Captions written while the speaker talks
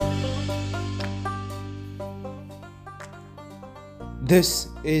This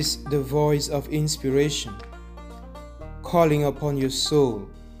is the voice of inspiration, calling upon your soul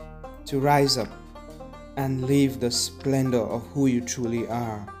to rise up and live the splendor of who you truly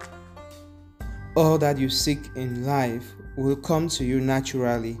are. All that you seek in life will come to you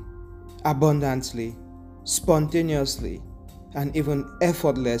naturally, abundantly, spontaneously, and even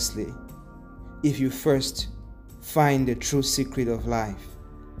effortlessly if you first find the true secret of life,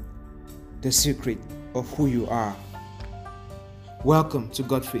 the secret of who you are. Welcome to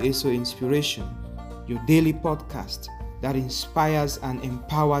Godfrey Eso Inspiration, your daily podcast that inspires and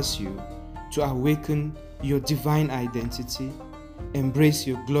empowers you to awaken your divine identity, embrace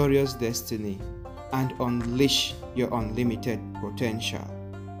your glorious destiny, and unleash your unlimited potential.